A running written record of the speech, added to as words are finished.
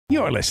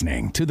You're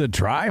listening to The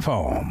Drive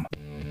Home.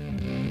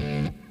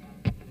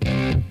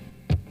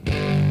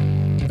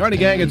 Alrighty,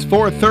 gang, it's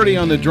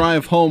 4:30 on The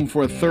Drive Home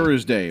for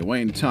Thursday.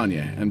 Wayne,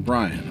 Tanya, and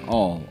Brian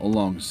all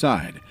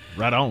alongside.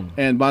 Right on.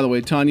 And by the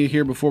way, Tanya,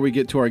 here before we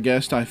get to our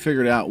guest, I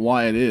figured out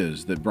why it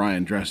is that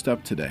Brian dressed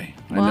up today.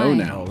 Why? I know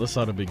now. Oh, this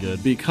ought to be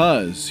good.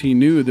 Because he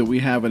knew that we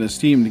have an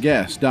esteemed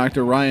guest,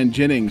 Dr. Ryan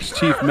Jennings,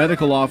 Chief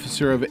Medical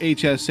Officer of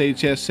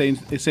HSHS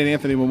St.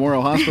 Anthony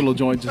Memorial Hospital,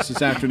 joins us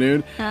this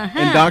afternoon.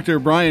 And Dr.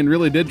 Brian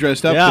really did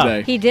dress up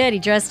today. He did. He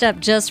dressed up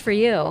just for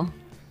you.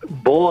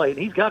 Boy, and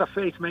he's got a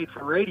face made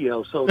for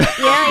radio, so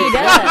Yeah, he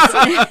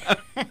does.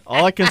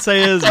 All I can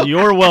say is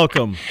you're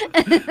welcome.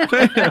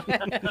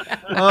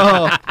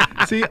 Oh,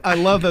 see, I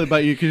love that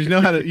about you because you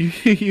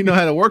know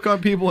how to work on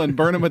people and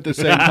burn them at the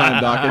same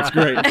time, Doc. It's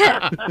great.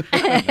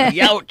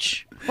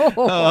 Youch.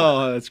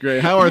 Oh, that's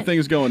great. How are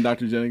things going,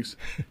 Dr. Jennings?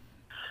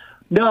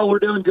 No, we're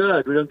doing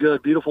good. We're doing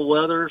good. Beautiful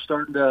weather,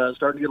 starting to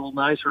get a little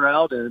nicer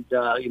out, and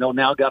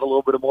now got a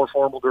little bit of more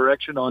formal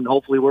direction on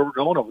hopefully where we're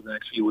going over the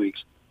next few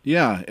weeks.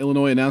 Yeah,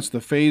 Illinois announced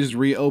the phased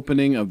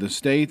reopening of the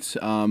state.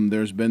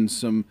 There's been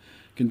some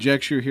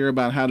conjecture here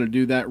about how to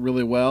do that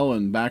really well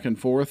and back and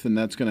forth, and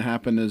that's going to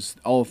happen as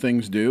all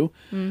things do.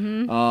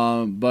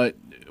 Mm-hmm. But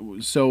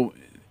so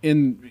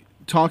in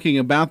talking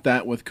about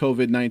that with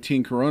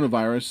COVID-19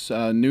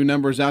 coronavirus, new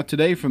numbers out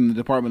today from the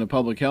Department of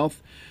Public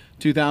Health,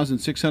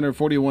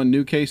 2,641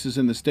 new cases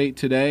in the state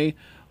today,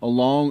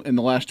 in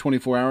the last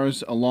 24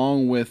 hours,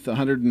 along with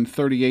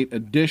 138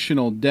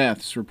 additional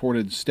deaths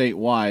reported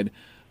statewide.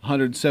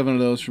 107 of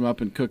those from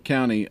up in Cook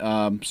County.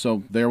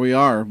 So there we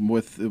are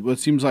with what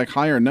seems like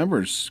higher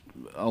numbers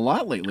a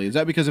lot lately. Is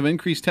that because of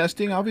increased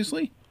testing,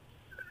 obviously?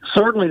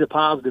 Certainly the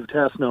positive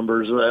test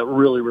numbers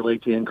really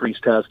relate to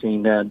increased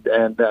testing, and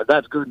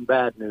that's good and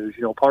bad news.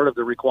 Part of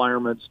the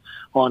requirements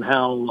on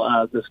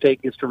how the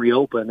state gets to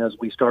reopen as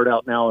we start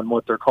out now in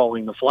what they're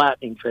calling the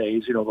flattening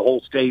phase. The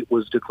whole state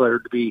was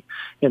declared to be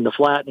in the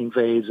flattening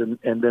phase,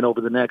 and then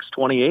over the next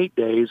 28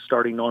 days,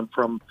 starting on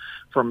from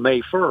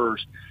May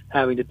 1st,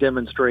 having to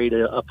demonstrate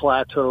a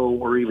plateau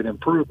or even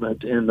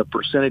improvement in the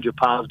percentage of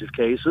positive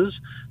cases.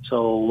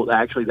 So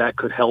actually that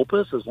could help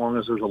us as long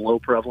as there's a low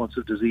prevalence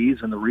of disease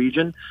in the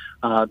region.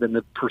 Then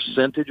the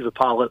percentage of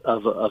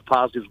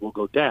positives will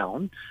go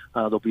down.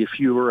 There'll be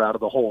fewer out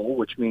of the hole,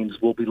 which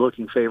means we'll be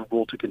looking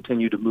favorable to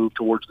continue to move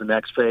towards the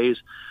next phase.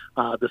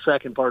 The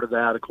second part of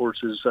that, of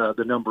course, is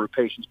the number of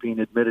patients being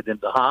admitted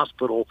into the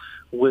hospital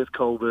with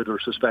COVID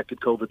or suspected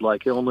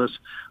COVID-like illness.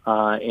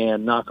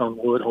 And knock on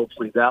wood,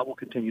 hopefully that will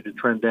continue to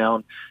trend down.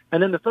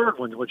 And then the third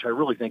one, which I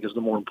really think is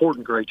the more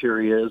important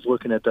criteria, is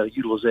looking at the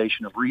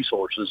utilization of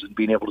resources and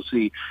being able to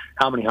see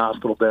how many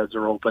hospital beds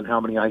are open, how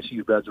many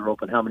ICU beds are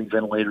open, how many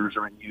ventilators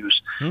are in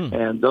use.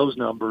 And those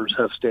numbers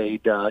have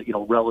stayed,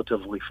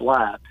 relatively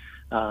flat.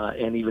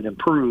 And even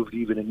improved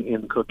even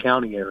in the Cook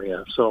County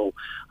area. So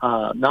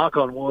knock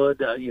on wood,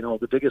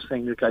 the biggest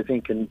thing that I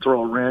think can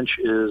throw a wrench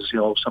is,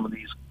 some of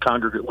these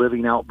congregate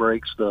living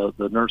outbreaks, the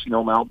nursing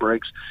home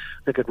outbreaks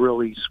that could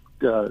really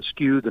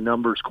skew the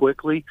numbers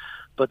quickly.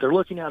 But they're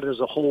looking at it as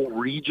a whole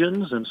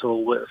regions, and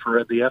so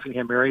for the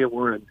Effingham area,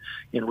 we're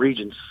in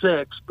Region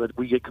 6, but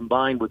we get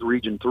combined with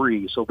Region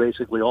 3, so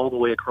basically all the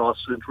way across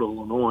central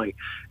Illinois,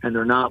 and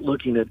they're not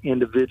looking at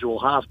individual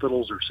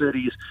hospitals or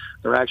cities.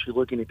 They're actually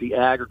looking at the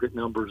aggregate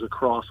numbers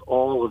across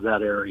all of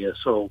that area.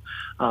 So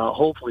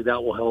hopefully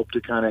that will help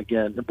to kind of,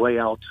 again, weigh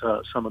out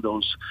some of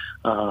those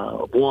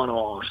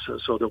one-offs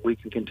so that we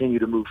can continue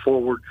to move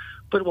forward,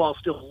 but while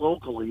still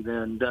locally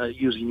then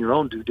using your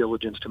own due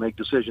diligence to make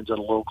decisions at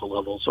a local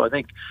level. So I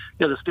think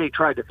the state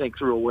tried to think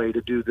through a way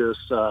to do this,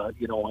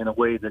 in a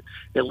way that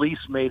at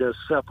least made us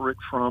separate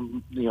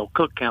from,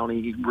 Cook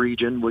County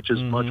region, which is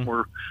much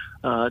more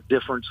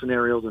different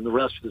scenario than the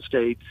rest of the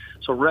state.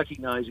 So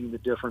recognizing the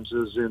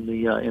differences in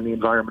the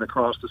environment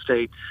across the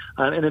state,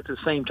 and at the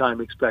same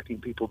time expecting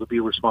people to be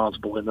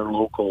responsible in their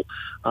local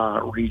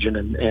region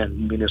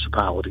and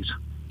municipalities.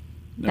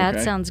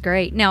 That sounds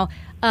great. Now,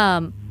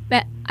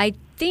 I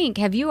think,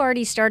 have you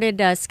already started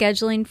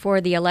scheduling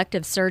for the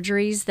elective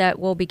surgeries that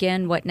will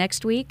begin,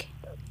 next week?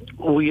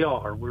 We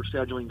are. We're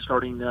scheduling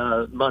starting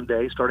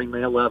Monday, starting May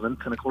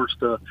 11th. And, of course,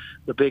 the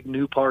big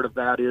new part of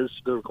that is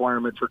the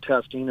requirement for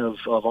testing of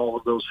all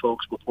of those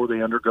folks before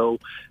they undergo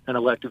an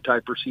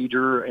elective-type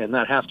procedure, and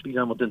that has to be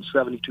done within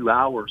 72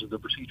 hours of the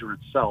procedure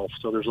itself.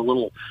 So there's a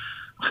little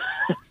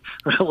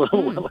a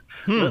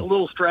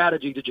little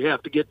strategy that you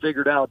have to get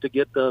figured out to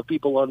get the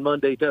people on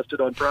Monday tested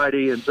on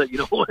Friday, and so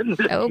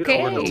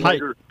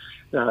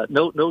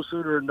no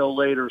sooner and no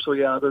later. So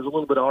yeah, there's a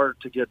little bit of art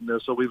to getting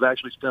this. So we've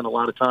actually spent a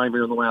lot of time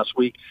here in the last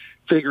week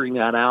figuring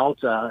that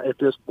out. At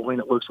this point,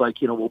 it looks like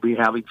we'll be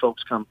having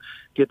folks come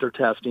get their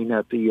testing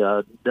at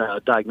the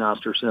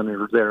diagnostic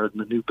center there in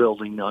the new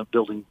building,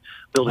 building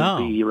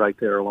B right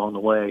there along the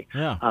way,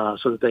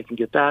 so that they can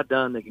get that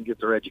done. They can get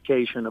their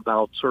education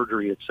about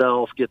surgery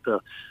itself, get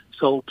the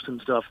soaps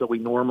and stuff that we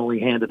normally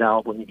handed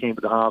out when you came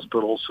to the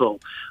hospital. So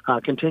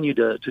continue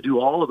to do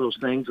all of those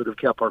things that have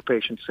kept our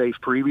patients safe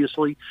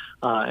previously,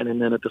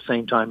 and then at the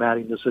same time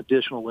adding this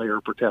additional layer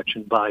of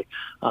protection by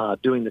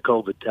doing the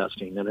COVID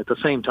testing. And at the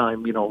same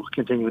time,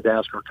 continue to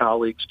ask our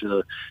colleagues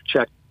to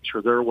check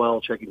sure they're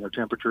well, checking their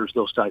temperatures,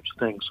 those types of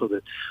things, so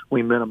that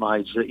we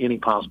minimize any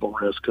possible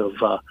risk of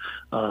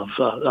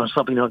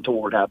something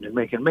untoward happening,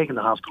 making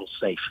the hospital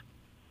safe.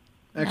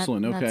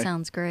 Excellent. Okay, that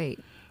sounds great.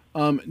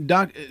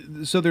 Doc,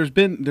 so there's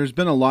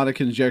been a lot of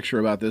conjecture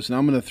about this, and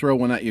I'm going to throw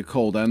one at you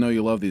cold. I know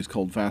you love these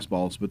cold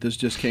fastballs, but this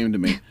just came to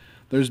me.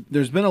 There's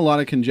been a lot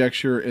of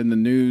conjecture in the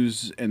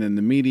news and in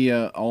the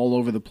media all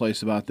over the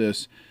place about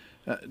this.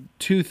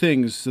 Two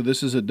things. So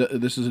this is a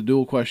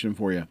dual question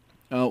for you.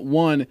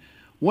 One,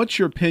 what's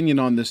your opinion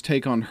on this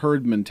take on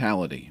herd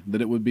mentality?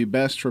 That it would be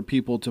best for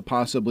people to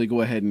possibly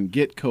go ahead and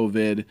get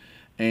COVID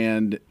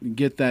and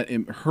get that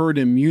herd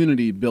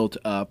immunity built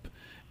up.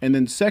 And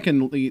then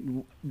secondly,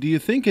 do you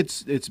think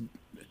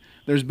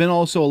there's been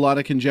also a lot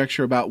of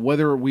conjecture about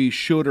whether we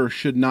should or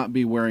should not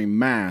be wearing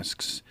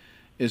masks,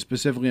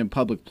 specifically in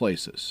public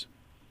places?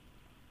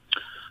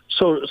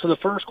 So the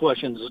first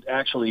question is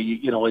actually,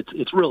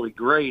 it's really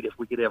great if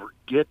we could ever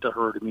get to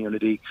herd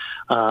immunity.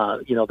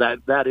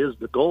 That is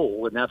the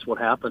goal, and that's what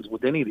happens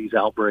with any of these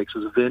outbreaks.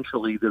 Is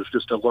eventually there's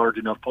just a large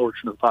enough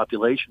portion of the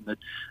population that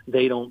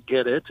they don't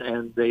get it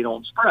and they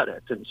don't spread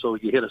it, and so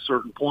you hit a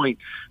certain point.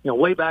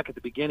 Way back at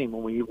the beginning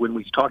when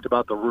we talked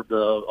about the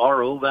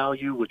RO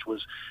value, which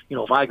was,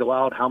 if I go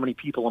out, how many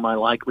people am I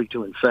likely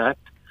to infect?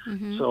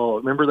 Mm-hmm. So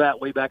remember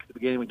that way back at the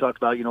beginning we talked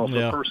about, if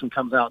a person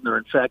comes out and they're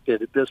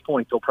infected, at this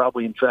point they'll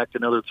probably infect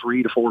another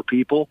 3 to 4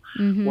 people.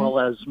 Mm-hmm. Well,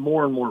 as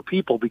more and more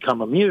people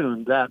become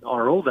immune, that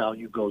RO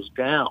value goes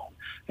down.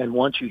 And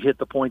once you hit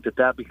the point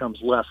that becomes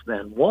less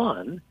than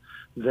 1,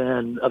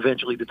 then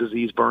eventually the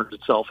disease burns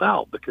itself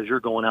out because you're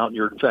going out and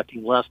you're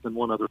infecting less than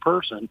one other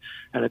person,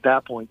 and at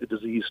that point the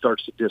disease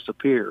starts to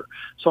disappear.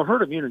 So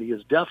herd immunity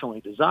is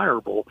definitely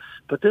desirable,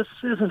 but this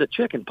isn't a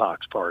chicken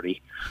pox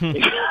party.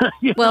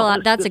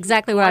 That's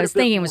exactly what I was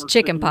thinking was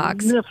chicken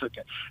pox.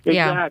 Significant.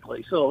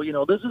 Exactly. So,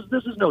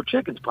 this is no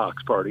chicken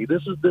pox party.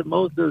 This is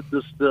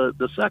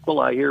the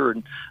sequelae here,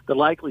 and the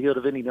likelihood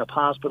of ending up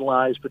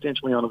hospitalized,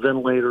 potentially on a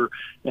ventilator,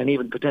 and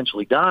even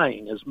potentially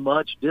dying is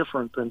much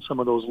different than some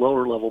of those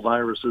lower level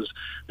viruses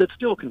that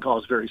still can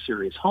cause very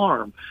serious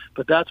harm,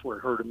 but that's where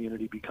herd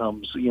immunity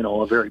becomes,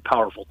 a very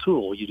powerful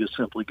tool. You just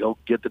simply go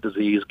get the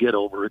disease, get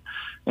over it,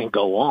 and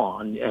go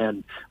on.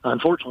 And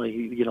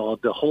unfortunately,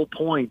 the whole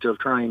point of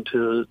trying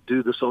to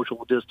do the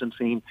social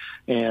distancing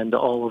and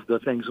all of the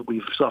things that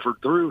we've suffered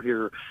through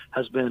here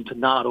has been to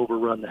not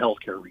overrun the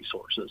healthcare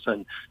resources.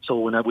 And so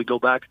when we go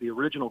back to the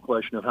original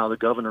question of how the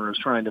governor is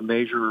trying to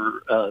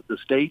measure the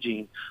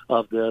staging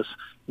of this,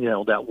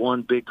 that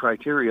one big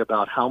criteria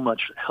about how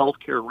much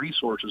healthcare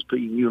resources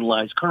being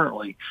utilized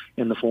currently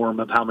in the form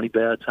of how many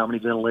beds, how many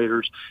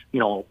ventilators,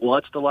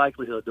 what's the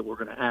likelihood that we're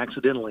going to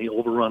accidentally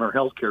overrun our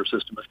healthcare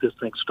system if this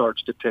thing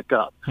starts to tick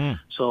up?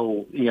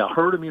 So,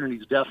 herd immunity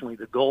is definitely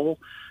the goal.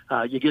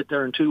 You get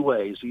there in 2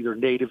 ways, either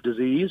native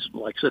disease,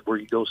 like I said, where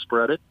you go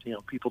spread it,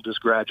 people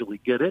just gradually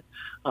get it,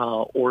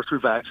 or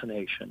through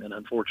vaccination. And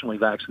unfortunately,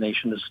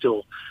 vaccination is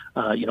still,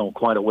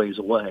 quite a ways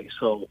away.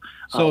 So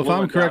if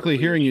I'm correctly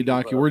hearing you,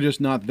 Doc, we're just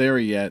not there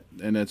yet,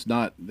 and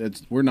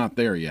we're not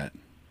there yet.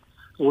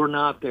 We're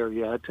not there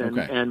yet,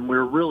 and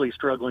we're really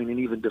struggling in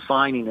even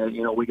defining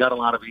it. We got a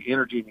lot of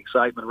energy and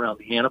excitement around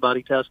the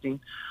antibody testing,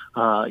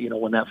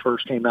 when that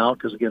first came out,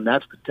 because, again,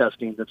 that's the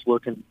testing that's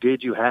looking,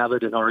 did you have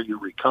it and are you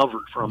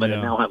recovered from it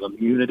and now have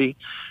immunity?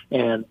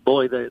 And,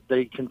 boy,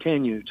 they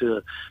continue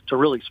to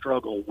really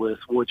struggle with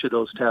which of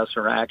those tests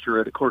are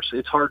accurate. Of course,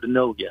 it's hard to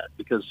know yet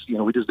because,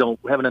 we just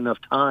haven't enough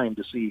time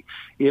to see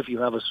if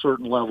you have a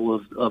certain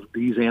level of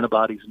these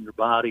antibodies in your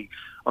body.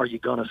 Are you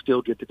going to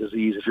still get the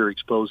disease if you're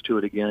exposed to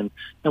it again?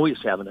 And we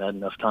just haven't had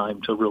enough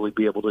time to really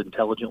be able to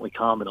intelligently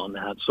comment on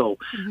that. So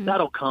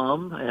that'll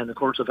come, and, of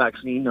course, a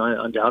vaccine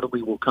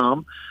undoubtedly will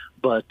come.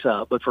 But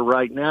for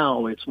right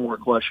now, it's more a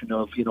question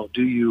of,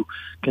 do you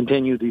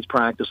continue these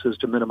practices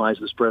to minimize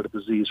the spread of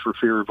disease for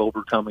fear of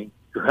overcoming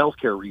your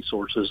healthcare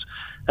resources,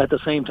 at the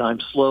same time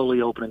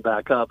slowly opening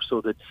back up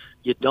so that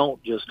you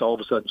don't just all of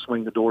a sudden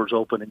swing the doors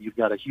open and you've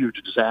got a huge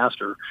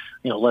disaster.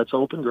 Let's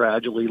open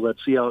gradually.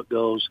 Let's see how it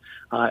goes.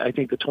 I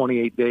think the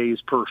 28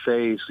 days per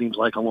phase seems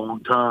like a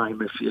long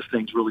time if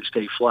things really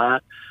stay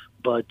flat.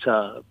 But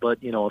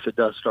if it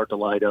does start to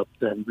light up,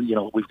 then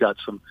we've got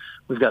some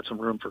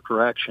room for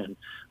correction.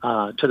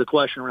 To the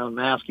question around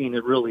masking,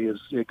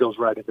 it goes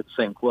right into the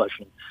same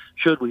question.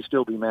 Should we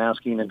still be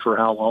masking, and for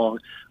how long?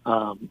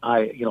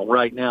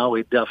 Right now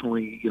it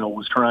definitely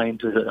was trying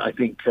to, I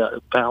think,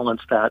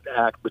 balance that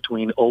act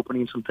between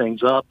opening some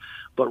things up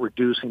but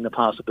reducing the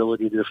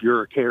possibility that if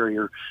you're a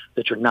carrier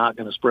that you're not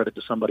going to spread it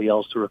to somebody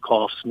else through a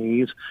cough,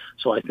 sneeze.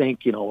 So I think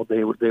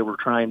they were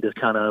trying to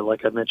kind of,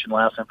 like I mentioned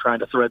last time, trying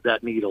to thread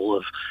that needle a model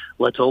of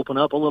let's open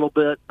up a little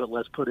bit, but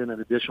let's put in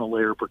an additional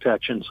layer of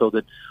protection so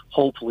that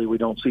hopefully we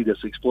don't see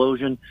this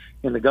explosion.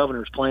 In the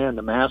governor's plan,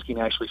 the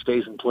masking actually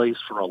stays in place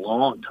for a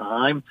long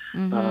time.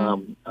 I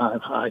mean,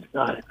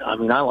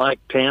 I like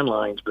tan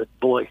lines, but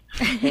boy,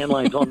 tan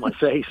lines on my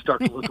face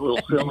start to look a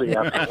little silly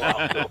after a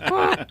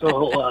while.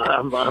 So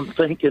I'm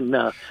thinking,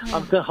 I'm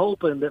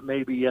hoping that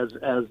maybe as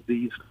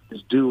these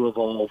do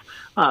evolve,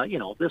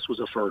 this was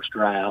a first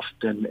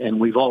draft, and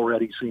we've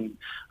already seen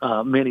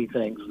many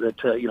things that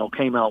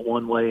came out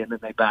one way and then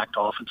they backed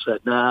off and said,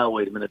 "Nah,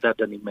 wait a minute, that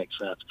doesn't even make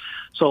sense."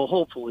 So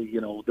hopefully,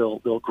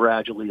 they'll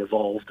gradually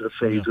evolve to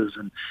phases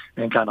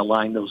and kind of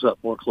line those up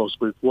more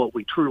closely with what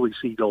we truly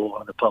see go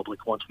on in the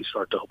public once we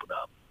start to open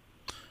up.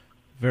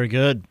 Very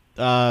good.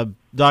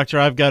 Doctor,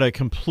 I've got a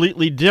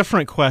completely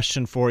different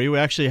question for you. We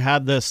actually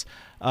had this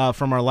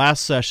from our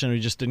last session. We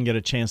just didn't get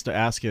a chance to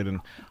ask it.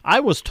 And I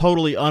was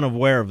totally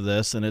unaware of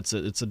this, and it's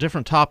a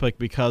different topic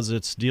because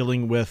it's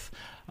dealing with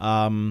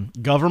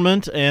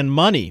government and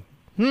money.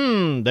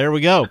 There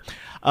we go.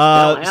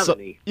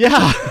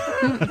 Yeah.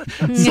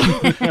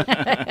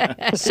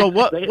 So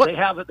what? They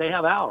have it. They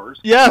have ours.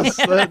 Yes,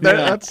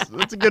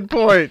 that's a good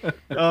point.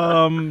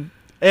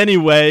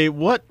 Anyway,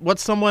 what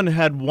someone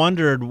had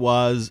wondered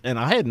was, and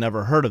I had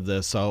never heard of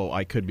this, so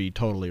I could be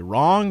totally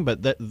wrong,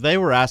 but they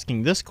were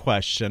asking this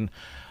question,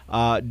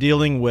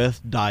 dealing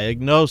with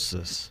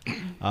diagnosis,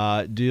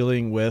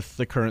 dealing with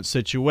the current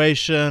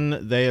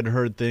situation. They had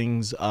heard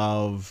things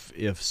of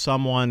if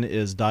someone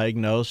is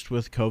diagnosed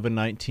with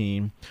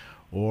COVID-19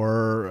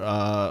 or,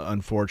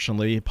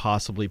 unfortunately,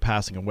 possibly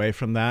passing away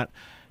from that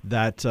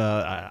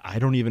I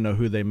don't even know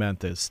who they meant,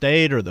 the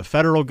state or the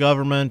federal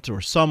government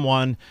or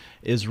someone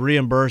is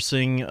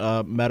reimbursing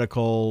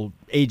medical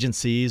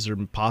agencies or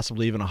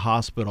possibly even a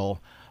hospital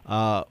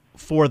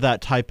for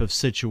that type of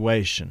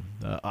situation.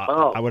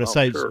 I would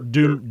say sure.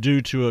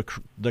 due to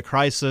the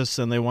crisis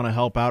and they want to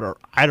help out, or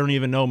I don't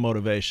even know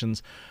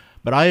motivations.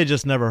 But I had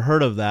just never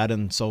heard of that,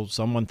 and so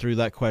someone threw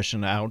that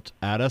question out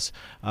at us.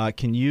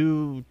 Can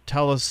you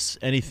tell us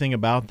anything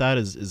about that?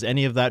 Is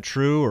any of that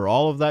true, or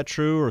all of that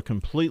true, or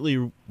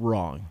completely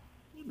wrong?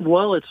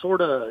 Well, it's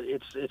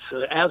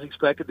as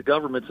expected. The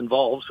government's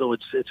involved, so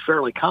it's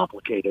fairly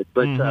complicated.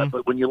 But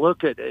when you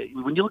look at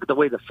the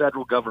way the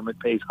federal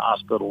government pays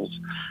hospitals,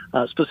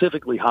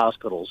 specifically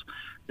hospitals,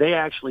 they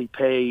actually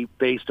pay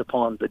based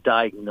upon the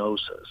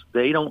diagnosis.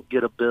 They don't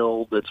get a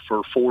bill that's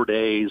for 4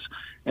 days,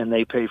 and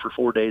they pay for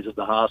 4 days of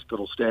the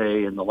hospital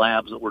stay and the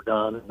labs that were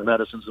done and the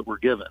medicines that were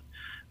given.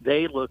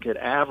 They look at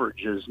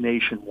averages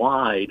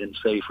nationwide and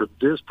say for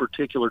this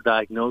particular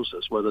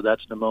diagnosis, whether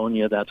that's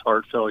pneumonia, that's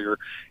heart failure,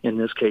 in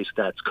this case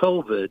that's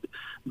COVID,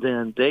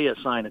 then they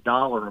assign a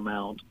dollar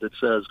amount that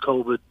says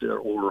COVID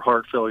or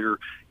heart failure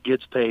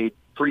gets paid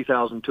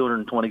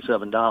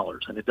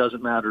 $3,227. And it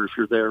doesn't matter if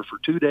you're there for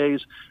 2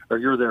 days or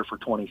you're there for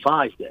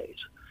 25 days.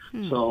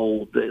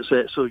 So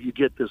you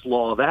get this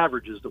law of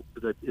averages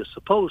that is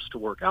supposed to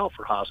work out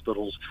for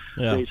hospitals,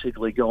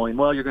 basically going,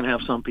 well, you're going to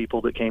have some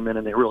people that came in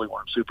and they really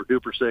weren't super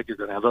duper sick. You're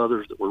going to have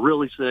others that were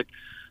really sick.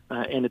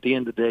 And at the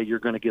end of the day, you're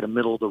going to get a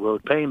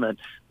middle-of-the-road payment.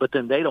 But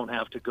then they don't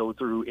have to go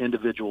through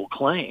individual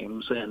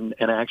claims and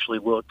actually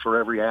look for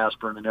every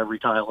aspirin and every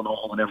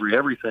Tylenol and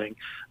everything.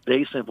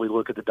 They simply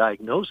look at the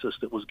diagnosis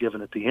that was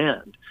given at the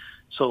end.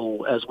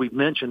 So as we've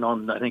mentioned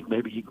on, I think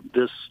maybe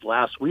this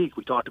last week,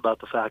 we talked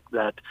about the fact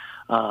that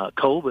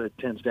COVID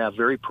tends to have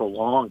very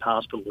prolonged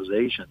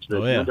hospitalizations. That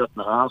you end up in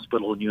the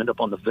hospital and you end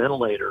up on the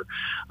ventilator,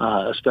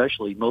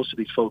 especially most of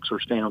these folks are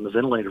staying on the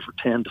ventilator for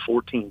 10 to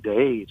 14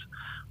 days.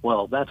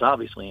 Well, that's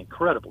obviously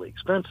incredibly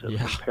expensive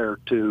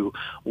compared to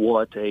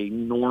what a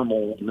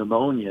normal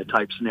pneumonia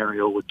type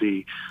scenario would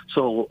be.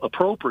 So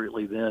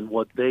appropriately then,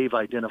 what they've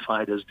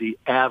identified as the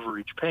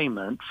average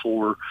payment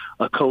for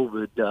a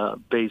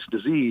COVID-based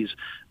disease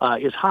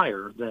is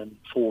higher than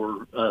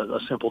for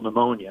a simple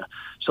pneumonia.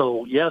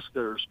 So yes,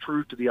 there's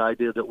truth to the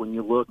idea that when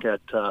you look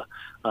at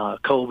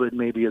COVID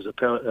maybe as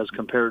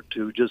compared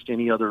to just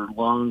any other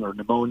lung or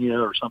pneumonia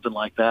or something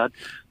like that,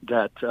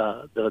 that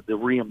the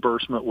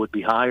reimbursement would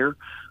be higher.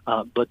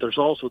 But there's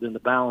also then the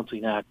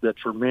balancing act that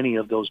for many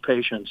of those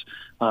patients,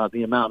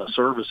 the amount of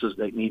services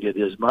they needed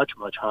is much,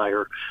 much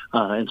higher.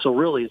 And so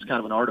really it's kind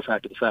of an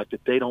artifact of the fact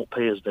that they don't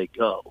pay as they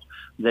go.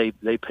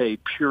 They pay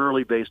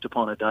purely based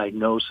upon a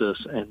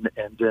diagnosis, and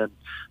then,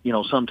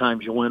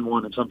 sometimes you win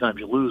one and sometimes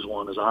you lose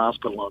one as a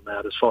hospital on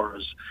that as far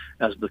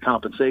as the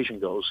compensation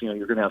goes. You're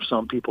going to have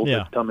some people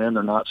that come in,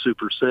 they're not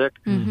super sick,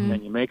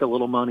 and you make a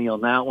little money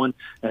on that one,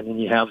 and then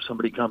you have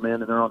somebody come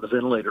in and they're on the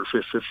ventilator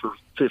for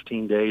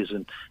 15 days,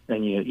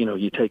 and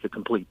you take a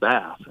complete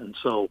bath. And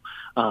so,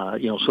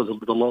 so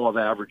the law of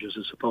averages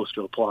is supposed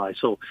to apply.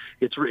 So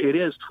it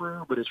is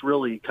true, but it's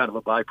really kind of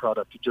a byproduct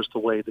of just the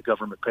way the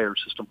government payer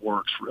system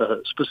works,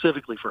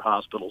 specifically for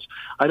hospitals.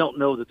 I don't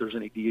know that there's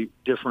any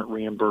different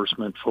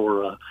reimbursement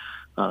for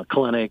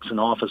clinics and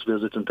office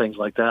visits and things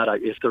like that.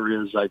 If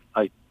there is,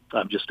 I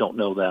just don't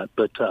know that.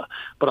 But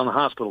on the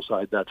hospital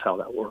side, that's how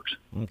that works.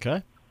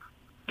 Okay.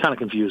 Kind of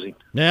confusing.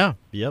 Yeah.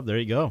 There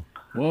you go.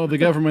 Well, the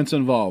government's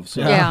involved,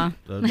 so Yeah.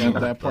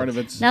 that part of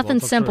it's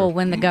Nothing's simple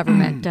when the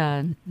government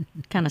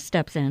kind of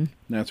steps in.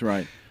 That's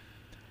right.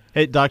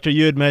 Hey, Doctor,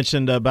 you had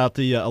mentioned about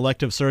the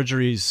elective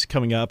surgeries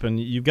coming up, and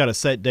you've got a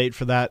set date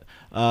for that.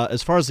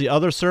 As far as the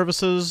other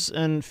services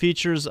and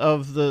features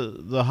of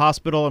the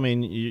hospital, I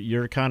mean,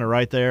 you're kind of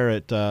right there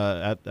at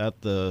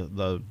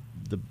the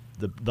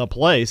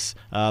place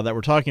that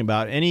we're talking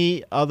about.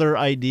 Any other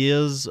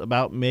ideas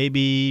about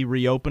maybe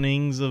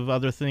reopenings of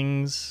other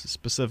things?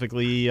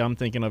 Specifically, I'm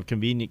thinking of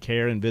convenient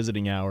care and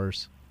visiting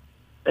hours.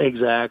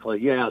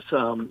 Exactly. Yes.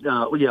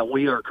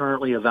 We are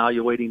currently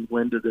evaluating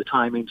when the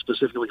timing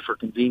specifically for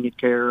convenient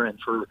care and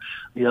for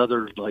the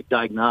other like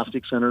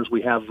diagnostic centers.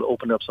 We have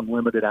opened up some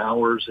limited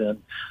hours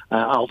in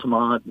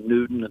Altamont,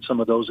 Newton, and some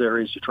of those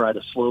areas to try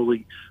to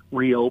slowly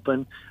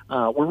reopen.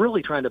 We're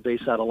really trying to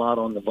base that a lot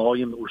on the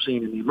volume that we're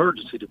seeing in the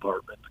emergency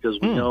department, because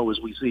we know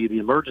as we see the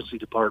emergency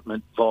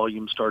department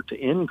volume start to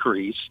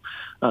increase,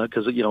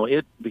 because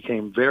it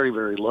became very,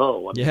 very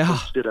low. I mean,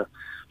 folks did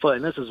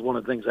and this is one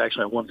of the things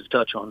actually I wanted to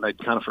touch on that I'd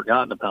kind of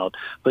forgotten about.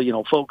 But,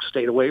 folks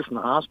stayed away from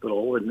the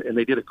hospital, and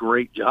they did a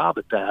great job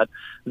at that.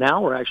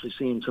 Now we're actually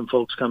seeing some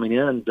folks coming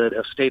in that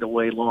have stayed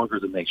away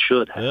longer than they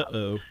should have.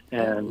 Uh-oh.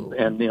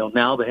 And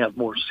now they have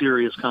more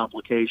serious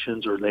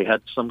complications, or they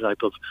had some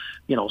type of,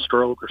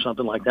 stroke or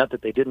something like that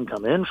they didn't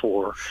come in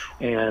for,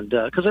 and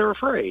because they're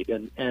afraid,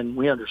 and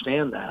we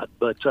understand that.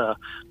 But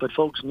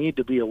folks need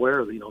to be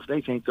aware that, if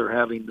they think they're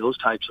having those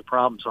types of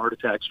problems, heart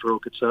attack,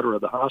 stroke, et cetera,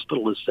 the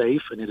hospital is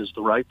safe, and it is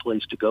the right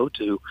place to go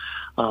to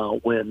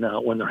when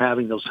they're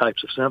having those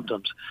types of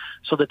symptoms.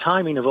 So the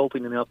timing of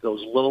opening up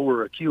those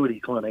lower acuity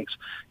clinics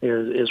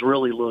is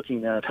really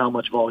looking at how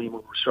much volume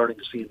we're starting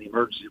to see in the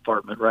emergency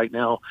department. Right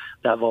now,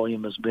 that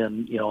volume has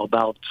been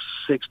about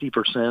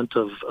 60%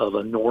 of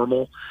a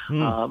normal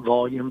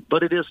volume,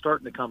 but it is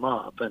starting to come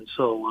up. And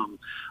so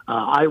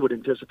I would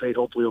anticipate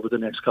hopefully over the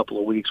next couple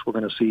of weeks we're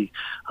going to see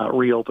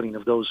reopening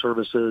of those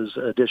services,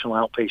 additional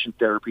outpatient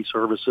therapy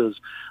services,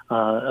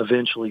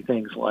 eventually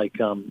things like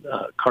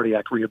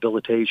cardiac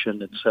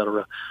rehabilitation, et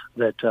cetera,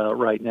 that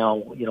right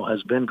now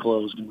has been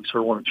closed, and we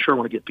sure want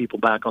to get people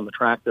back on the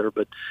track there.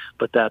 But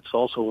that's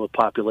also a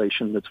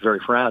population that's very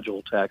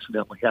fragile to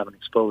accidentally have an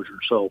exposure.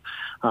 So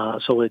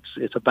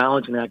it's a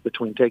balancing act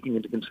between taking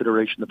into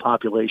consideration the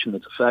population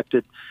that's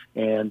affected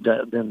and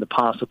then the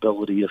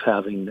possibility of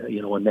having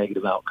a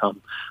negative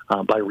outcome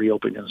by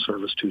reopening a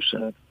service too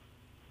soon.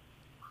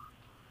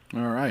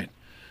 All right.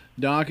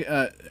 Doc,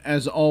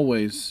 as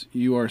always,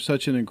 you are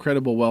such an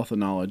incredible wealth of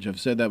knowledge. I've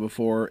said that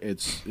before.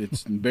 It's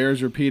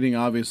bears repeating,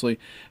 obviously.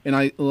 And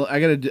I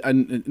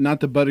gotta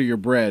not to butter your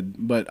bread,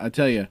 but I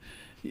tell you,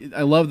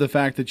 I love the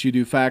fact that you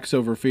do facts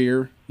over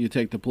fear. You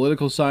take the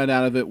political side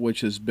out of it,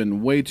 which has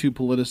been way too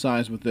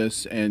politicized with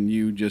this, and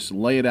you just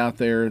lay it out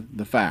there,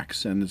 the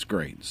facts, and it's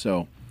great.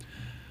 So,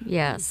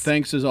 yes,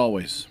 thanks as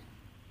always.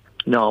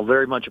 No,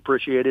 very much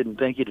appreciated, and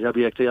thank you to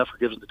WXEF for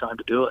giving us the time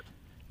to do it.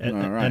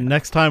 And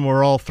next time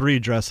we're all three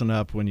dressing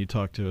up when you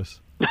talk to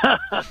us.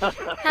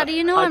 How do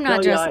you know I'm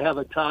not dressed? I have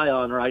a tie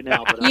on right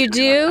now. But you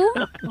do?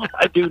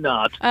 I do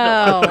not.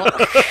 Oh.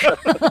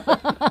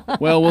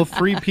 Well, we'll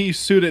three-piece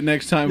suit it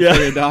next time for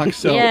you, Doc.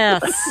 So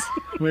yes.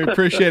 We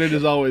appreciate it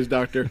as always,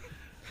 Doctor.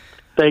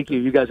 Thank you.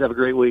 You guys have a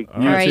great week.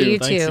 All right, you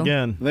Thanks too.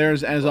 again.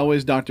 There's, as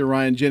always, Dr.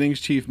 Ryan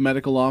Jennings, Chief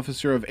Medical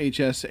Officer of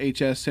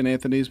HSHS St.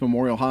 Anthony's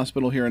Memorial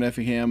Hospital here in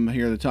Effingham,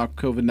 here to talk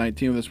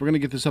COVID-19 with us. We're going to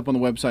get this up on the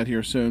website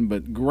here soon,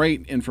 but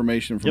great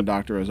information from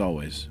Doctor as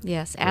always.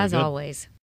 Yes, as always.